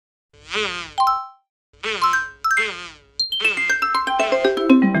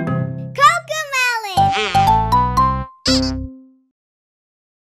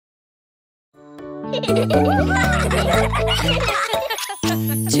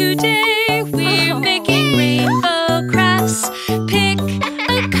Today we're making rainbow crafts. Pick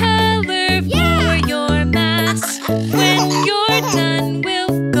a color for your mask. When you're done,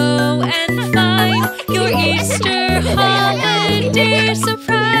 we'll go and find your Easter holiday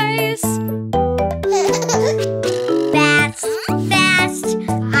surprise. Fast, fast,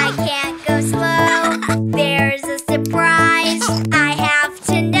 I can't go slow. There's a surprise I have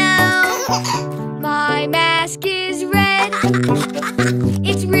to know. My mask is red.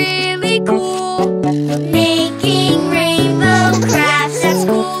 It's really cool. Making rainbow crafts at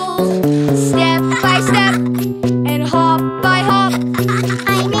school. Step by step and hop by hop.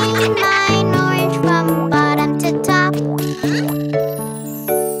 I made mine orange from bottom to top.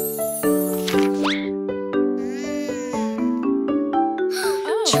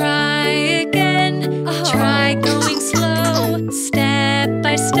 Try again, try going slow. Step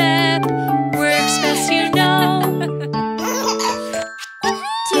by step, works best you know.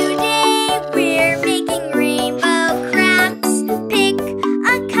 Today we're making rainbow crafts. Pick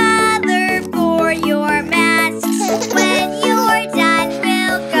a color for your masks. When you're done,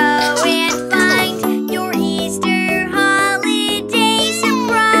 we'll go and find your Easter holiday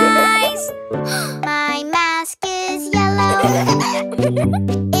surprise. My mask is yellow.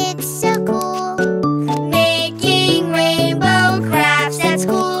 It's so cool. Making rainbow crafts at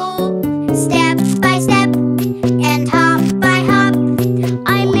school. Step by step and hop by hop.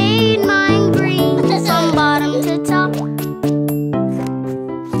 I made mine green from bottom to top.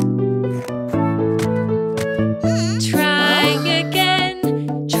 Try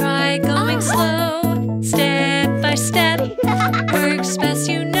again, try going slow. Step by step, works best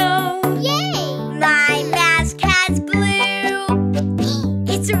you know. Yay! My mask has blue.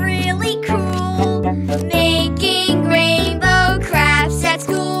 It's really cool. Making rainbow crafts at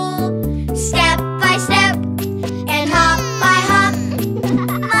school. Step by step and hop by hop.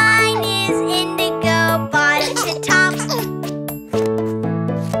 Mine is indigo, bottom to top.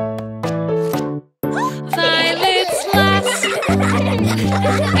 Violets last,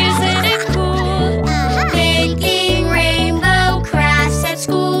 isn't it cool? Making rainbow crafts at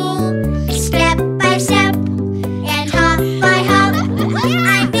school. Step by step and hop by hop.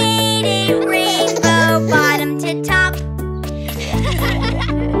 I made a rainbow bottom to top.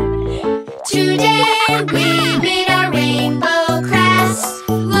 Today we made our rainbow crafts.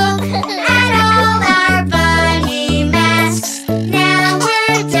 Look at all our bunny masks. Now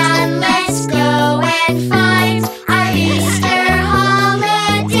we're done, let's go and find our Easter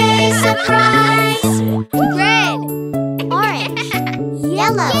holiday surprise. Red, orange,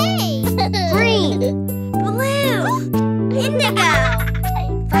 yellow, green, blue, indigo,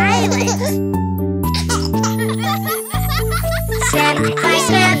 violet. Step by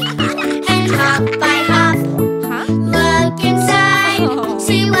step and hop by hop. Look inside,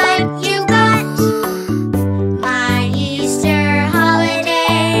 see what you got. My Easter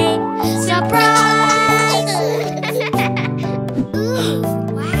holiday surprise. Ooh,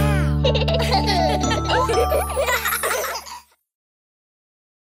 wow.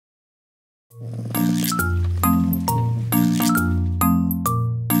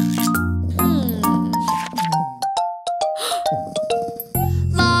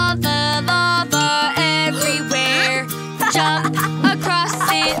 Lava, lava everywhere. Jump across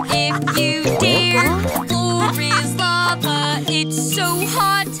it if you dare. Floor is lava, it's so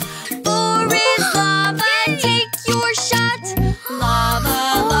hot. Floor is lava, take your shot. Lava,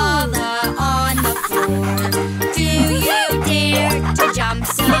 lava on the floor. Do you dare to jump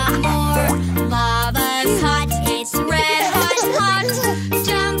some more? Lava's hot, it's red hot, hot.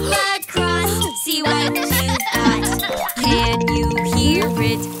 Jump across, see what you've got. Can you hear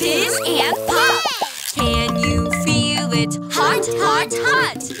it fizz and pop? Can you feel it hot, hot,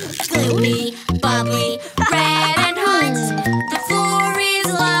 hot? Gluey, bubbly, red and hot. The floor is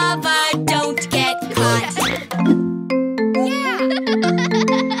lava, don't get caught.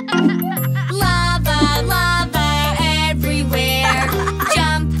 Lava, lava everywhere.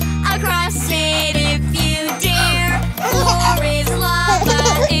 Jump across it if you dare. Floor is lava,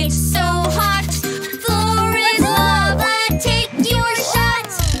 it's so hot. Floor is lava, take your shot.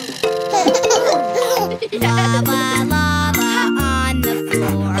 Lava, lava on the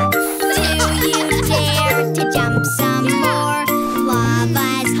floor. Do you dare to jump?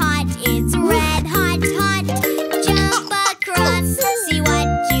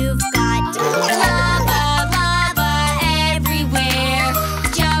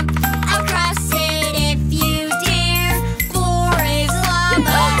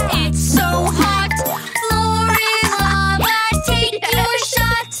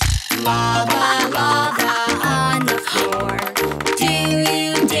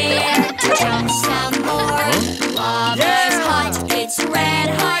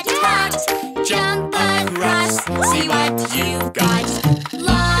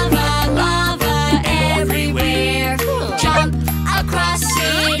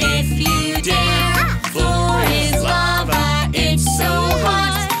 it if you dare. Floor is lava, it's so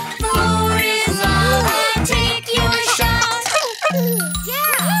hot. Floor is lava, take your shot.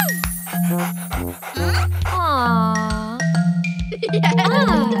 Aww.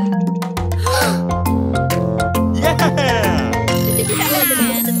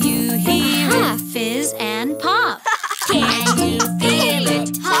 Can you hear it fizz and pop? Can you feel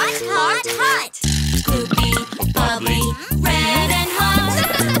it? Hot, hot, hot. Scoopy, bubbly, red and hot.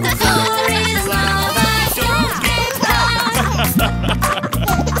 The floor is lava, don't get caught.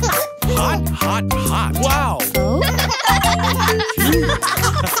 Hot, hot, hot. Wow.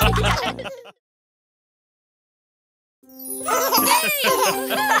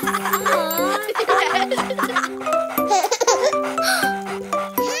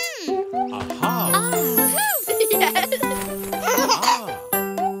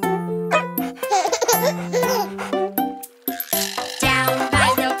 Down by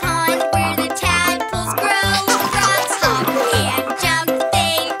the pond where the tadpoles grow, frogs hop and jump,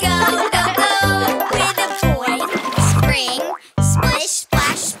 they go, go, go. With a boy, spring, splish,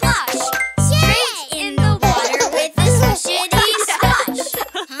 splash, splosh. Straight in the water with a swishity splash.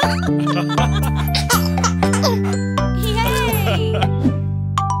 Yay!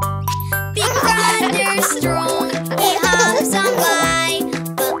 Big brother strong, he hops on by,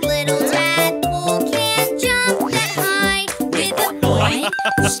 but little tadpole can't jump that high. With a boing,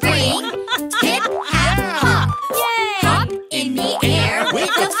 spring, hip, hap, hop. Hop in the air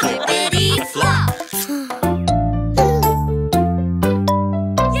with a flippity flop.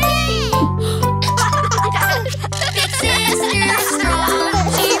 Yay! Big sister strong,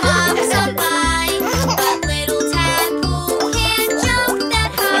 she hops on by, but little tadpole can't jump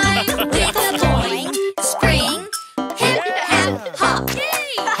that high. With a boing, spring, hip, hap, hop.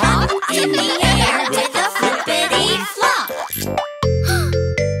 Hop in the air with a flippity flop.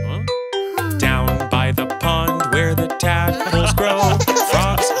 Down by the pond where the tadpoles grow,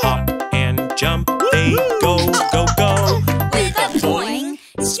 frogs hop and jump, they go, go, go. With a boing,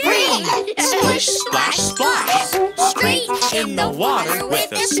 spring, splish, splash, splash. Straight in the water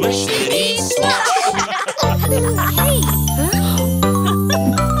with a swishity splash.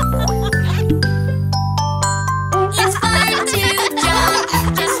 It's fun to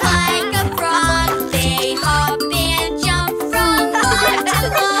jump just like a frog. They hop and jump from log to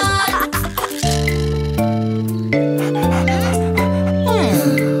log.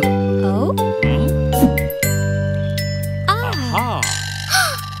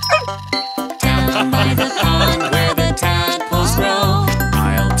 Down by the pond where the tadpoles grow,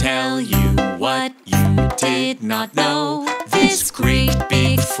 I'll tell you what you did not know. This great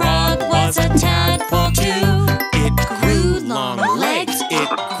big frog was a tadpole too. it Grew long legs, it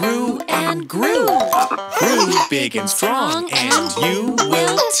grew and grew. grew big and strong, and you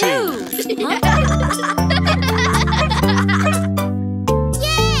will too.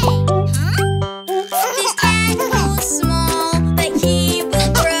 This tadpole's small, but he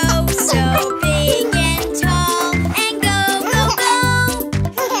will grow so big and tall and go, go, go.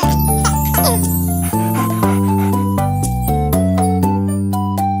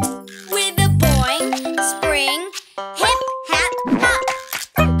 With a boing, spring, hip, hap, hop.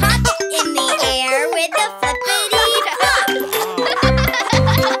 Hop in the air with a flippity flop.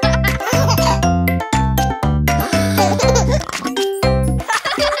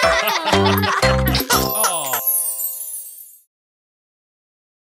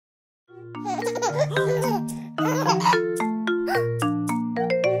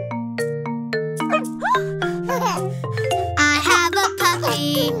 I have a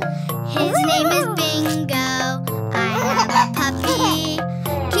puppy, his name is Bingo. I have a puppy,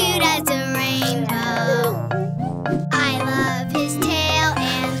 cute as a rainbow. I love his tail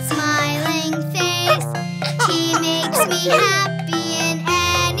and smiling face. He makes me happy in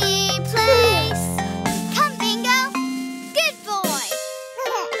any place. Come, Bingo, good boy.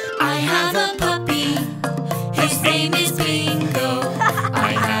 I have a puppy, his name is Bingo.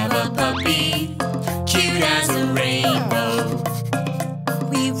 I have a puppy, cute as a rainbow.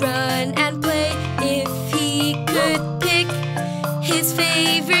 We run and play if he could pick. His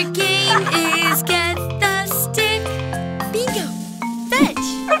favorite game is get the stick. Bingo, fetch.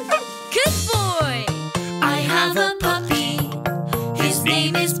 Good boy. I have a puppy, his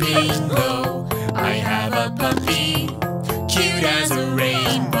name is Bingo. I have a puppy, cute as a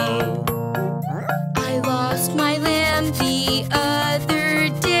rainbow. I lost my lamb the other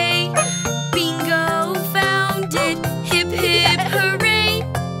day. Bingo found it, hip hip hooray.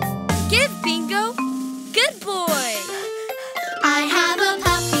 Give Bingo, good boy. I have a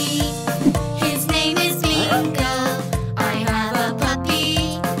puppy, his name is Bingo. I have a puppy,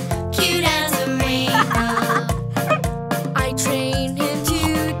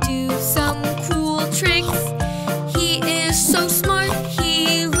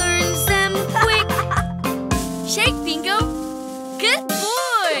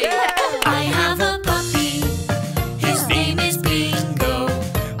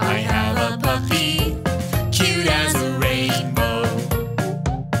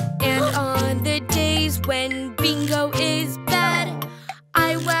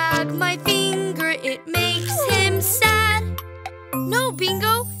 No,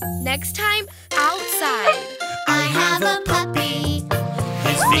 Bingo. Next time, outside. I have a puppy.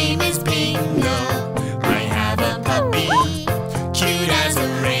 His name is Bingo. I have a puppy, cute as a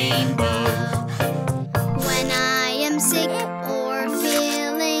rainbow. When I am sick or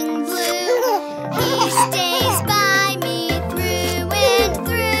feeling blue, he stays by me through and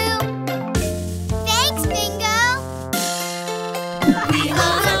through. Thanks, Bingo. We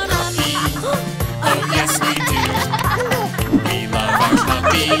love our puppy. Oh, yes, we do. We love our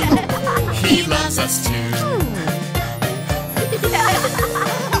puppy. He loves us too.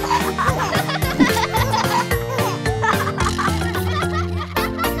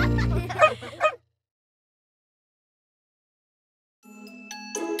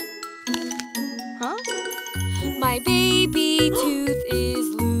 My baby tooth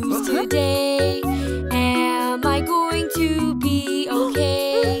is loose today. Am I going to be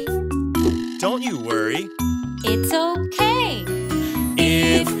okay? Don't you worry. It's okay.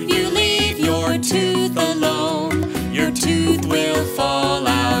 If you leave your tooth alone, your tooth will fall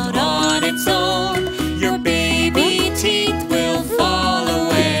out on its own. Your baby teeth will fall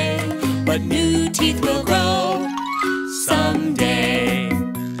away, but new teeth will grow someday.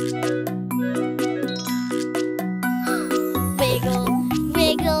 Wiggle,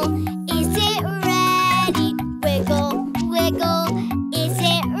 wiggle, is it ready? Wiggle, wiggle, is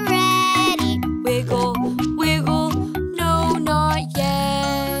it ready? Wiggle, wiggle, no, not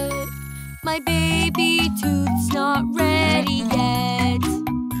yet. My baby tooth's not ready yet.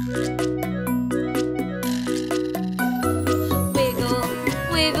 Wiggle,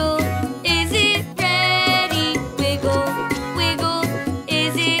 wiggle, is it ready? Wiggle, wiggle,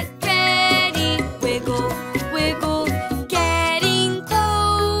 is it ready? Wiggle, wiggle, getting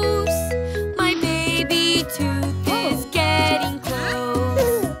close. My baby tooth is getting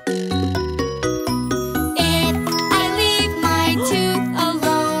close. If I leave my tooth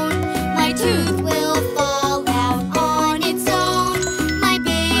alone, my tooth will fall out on its own. My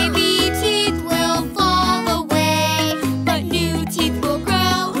baby teeth will fall away, but new teeth will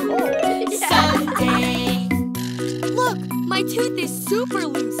grow someday. Look, my tooth is super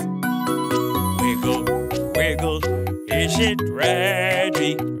loose. Wiggle, wiggle, is it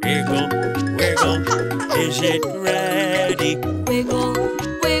ready? Wiggle, wiggle, is it ready? Wiggle,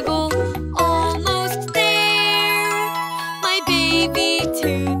 wiggle, almost there. My baby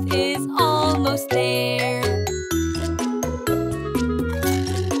tooth is almost there.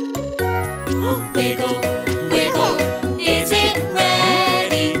 Wiggle, wiggle, is it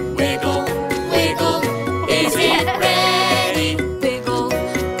ready? Wiggle, wiggle, is it ready? Wiggle,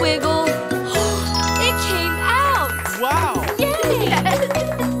 wiggle, it came out! Wow! Yay!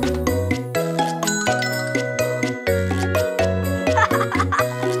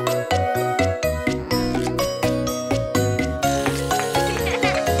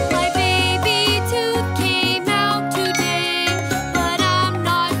 My baby tooth came out today, but I'm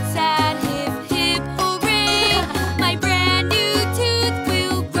not sad. Hip, hip, hooray! My brand new tooth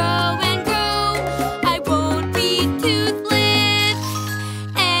will grow and grow. I won't be toothless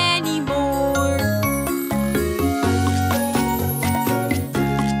anymore.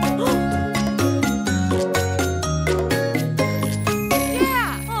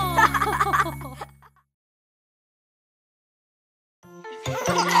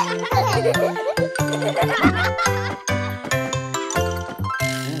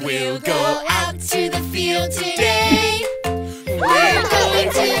 We'll go out to the field today. We're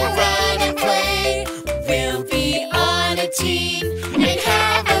going to run and play. We'll be on a team and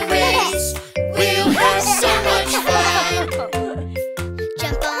have a race. We'll have so much fun.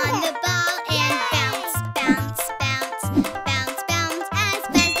 Jump on the ball and bounce, bounce, bounce, bounce, bounce as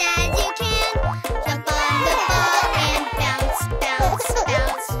fast as you can. Jump on the ball and bounce, bounce,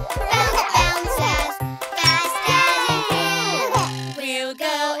 bounce, bounce, bounce as fast as you can. We'll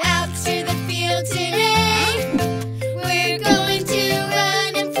go out to the field today. We're going to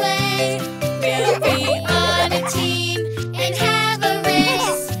run and play. We'll be on a team and have a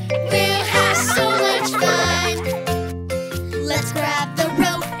race. We'll have so much fun. Let's grab the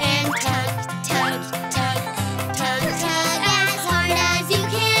rope and tug, tug, tug, tug, tug as hard as you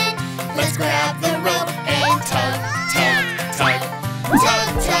can. Let's grab the rope and tug, tug, tug, tug,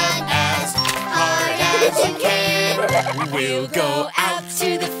 tug as hard as you can. We'll go out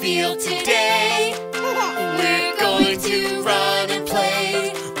to the field today. We're going to run and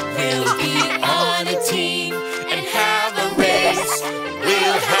play. We'll be on a team and have a race.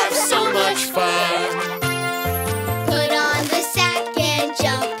 We'll have so much fun. Put on the sack and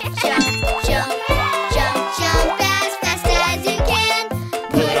jump, jump, jump, jump, jump as fast as you can.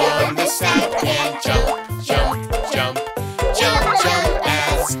 Put on the sack and jump, jump, jump, jump, jump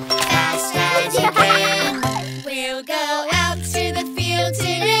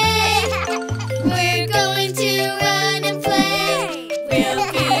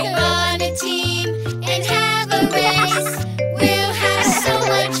We'll be on a team and have a race. We'll have so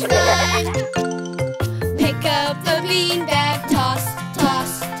much fun. Pick up the beanbag, toss,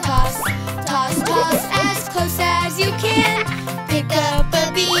 toss, toss, toss, toss as close as you can. Pick up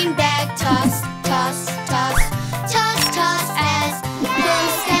a beanbag, toss, toss, toss, toss, toss as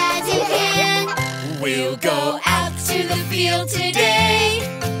close as you can. We'll go Out to the field today.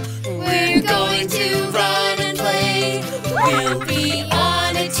 We're going to run and play. We'll be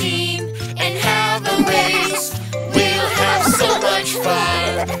on a team and have a race. We'll have so much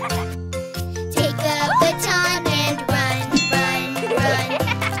fun. Take the baton and run, run, run,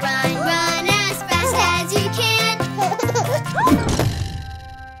 run, run as fast as you can.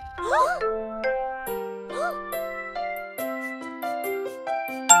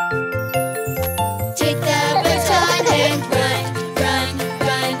 Take the baton and run, run,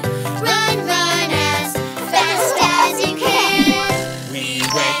 run, run, run as fast as you can. We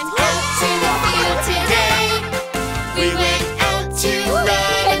went Out to the field today. We went out to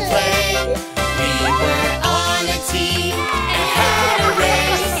run and play. We were on a team and had a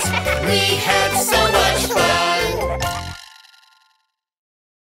race. We had so much fun.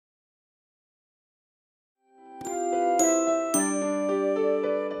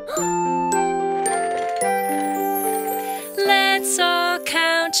 Let's all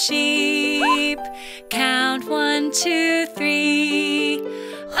count sheep. Count 1, 2, 3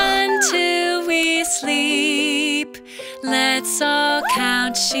 until we sleep. Let's all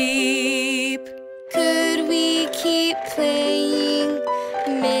count sheep. Could we keep playing,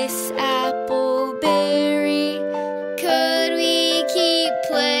 Miss Appleberry? Could we keep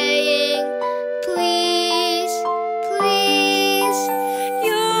playing, please, please?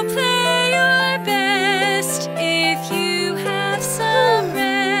 You'll play your best if you have some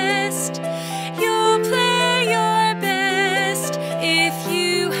rest. You'll play your best if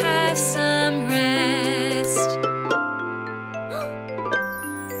you have some rest.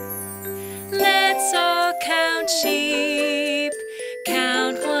 Let's all count sheep.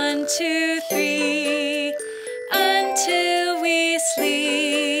 Count 1, 2, 3 until we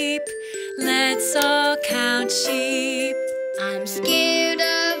sleep. Let's all count sheep. I'm scared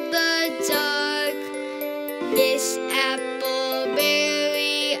of the dark, Miss Appleberry.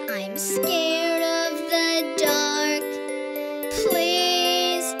 I'm scared of the dark.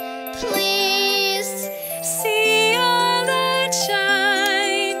 Please, please, see our light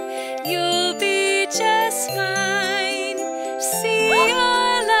shine. You'll be just fine. See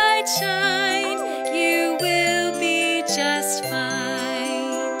our light shine. You will be just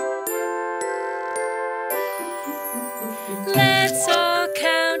fine. Let's all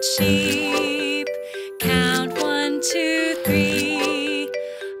count sheep. Count 1, 2, 3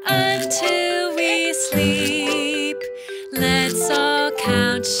 until we sleep. Let's all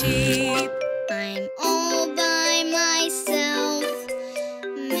count sheep. I'm all by myself,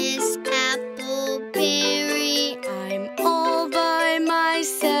 Miss Appleberry. I'm all by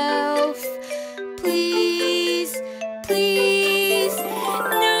myself. Please, please,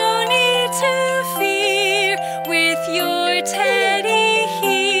 no need to fear with your teddy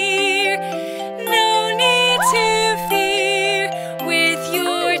here. No need to fear with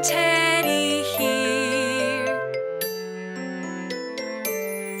your teddy here.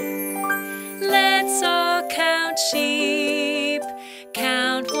 Let's all count sheep.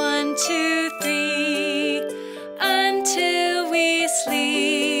 Count 1, 2, 3 until we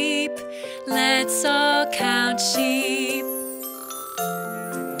sleep. Let's all count sheep.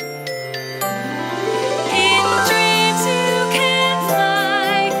 In dreams you can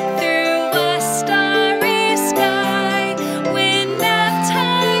fly through a starry sky. When nap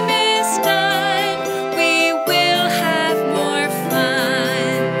time is done, we will have more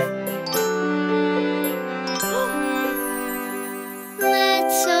fun.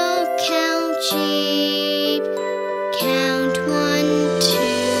 Let's all count sheep. Count 1,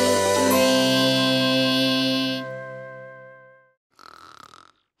 2, 3.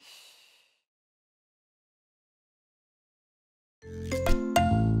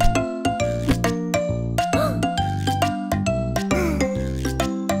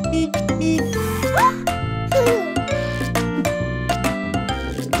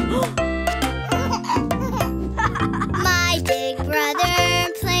 My big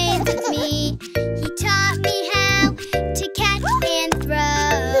brother plays with me. He taught me how to catch and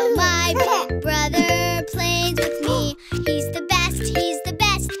throw. My big brother plays with me. He's the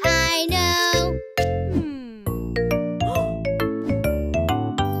best I know.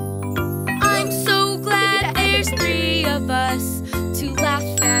 I'm so glad there's 3 of us to laugh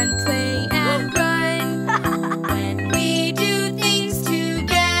and play and run. When we do things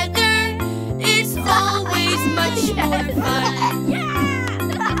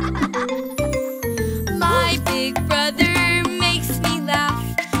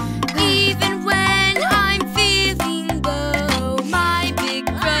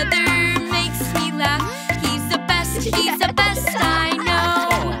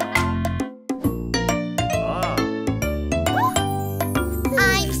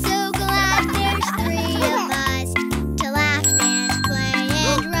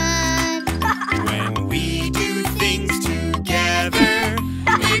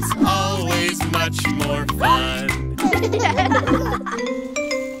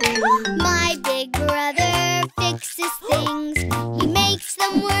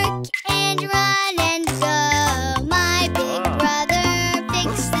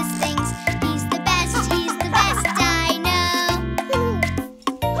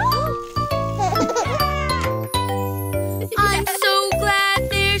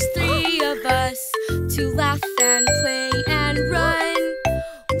to laugh and play and run.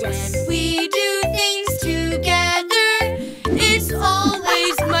 When we do things together, it's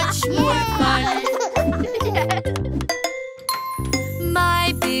always much more fun.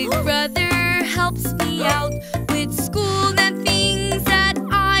 My big brother helps me out with school and things that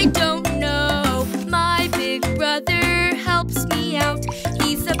I don't know. My big brother helps me out.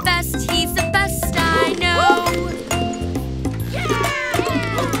 He's the best I know.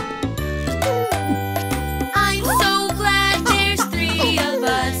 I'm so glad there's 3 of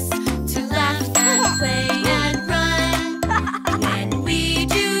us to laugh and play and run. When we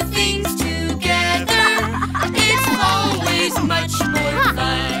do things together, it's always much more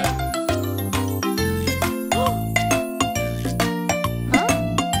fun.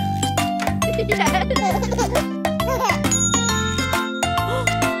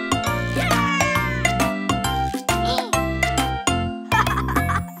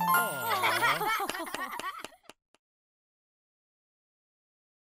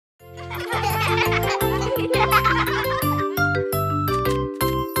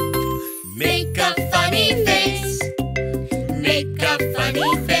 Make a funny face. Make a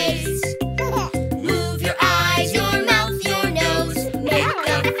funny face. Move your eyes, your mouth, your nose. Make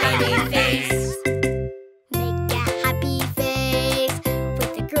a funny face. Make a happy face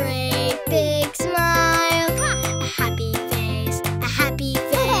with a great big smile. A happy face, a happy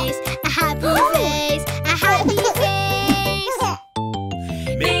face, a happy face, a happy face.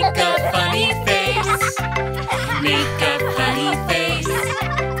 Make a funny face. Make a funny face.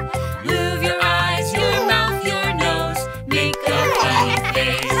 Move your eyes, your mouth, your nose. Make a funny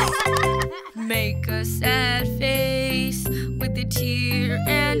face. Make a sad face with a tear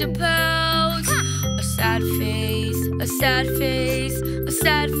and a pout. A sad face, a sad face, a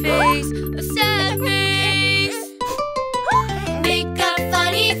sad face, a sad face. Make a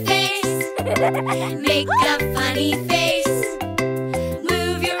funny face. Make a funny face.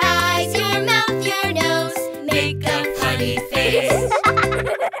 Move your eyes, your mouth, your nose. Make a funny face.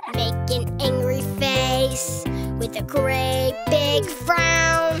 Make an angry face with a great big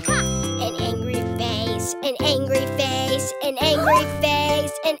frown. An angry face, an angry face, an angry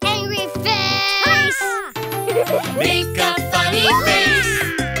face, an angry face. Make a funny face.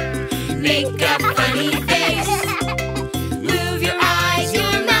 Make a funny face. Move your eyes,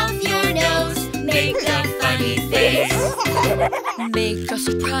 your mouth, your nose. Make a funny face. Make a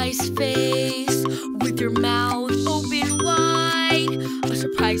surprise face with your mouth open wide. A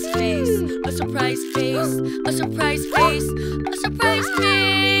surprise face, a surprise face, a surprise face, a surprise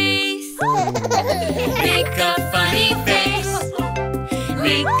face. Make a funny face.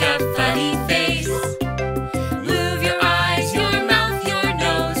 Make a funny face. Move your eyes, your mouth, your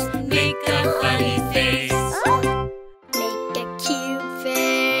nose. Make a funny face. Make a cute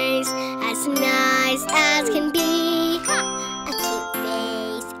face as nice as can be. A cute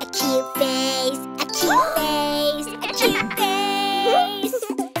face, a cute face, a cute face, a cute face.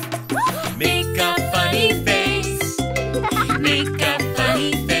 Make a funny face. Make a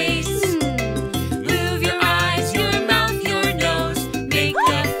funny face. Move your eyes, your mouth, your nose. Make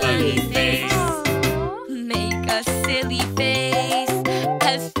a funny face. Make a silly face,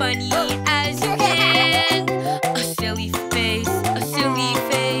 as funny as you can. A silly face, a silly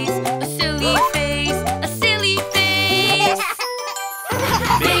face, a silly face, a silly face.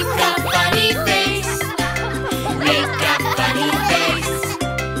 Make a funny face. Make a funny face.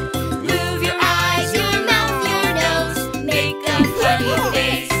 Move your eyes, your mouth, your nose. Make a funny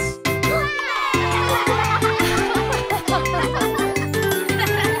face.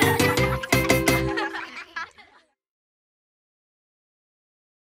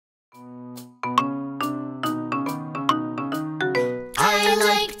 I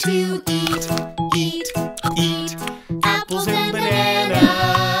like to eat apples and bananas.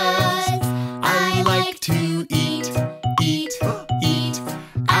 I like to eat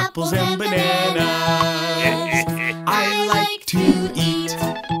apples and bananas. I like to eat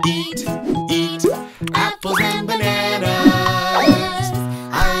apples and bananas.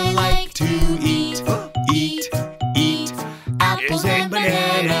 I like to eat apples and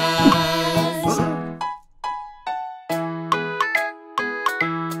bananas.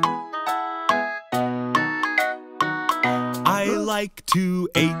 I like to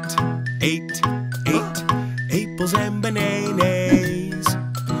eat apples and bananas.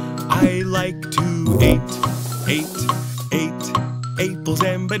 I like to eat apples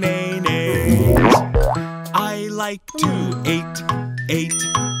and bananas. I like to eat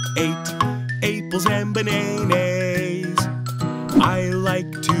apples and bananas. I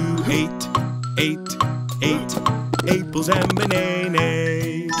like to eat apples and bananas.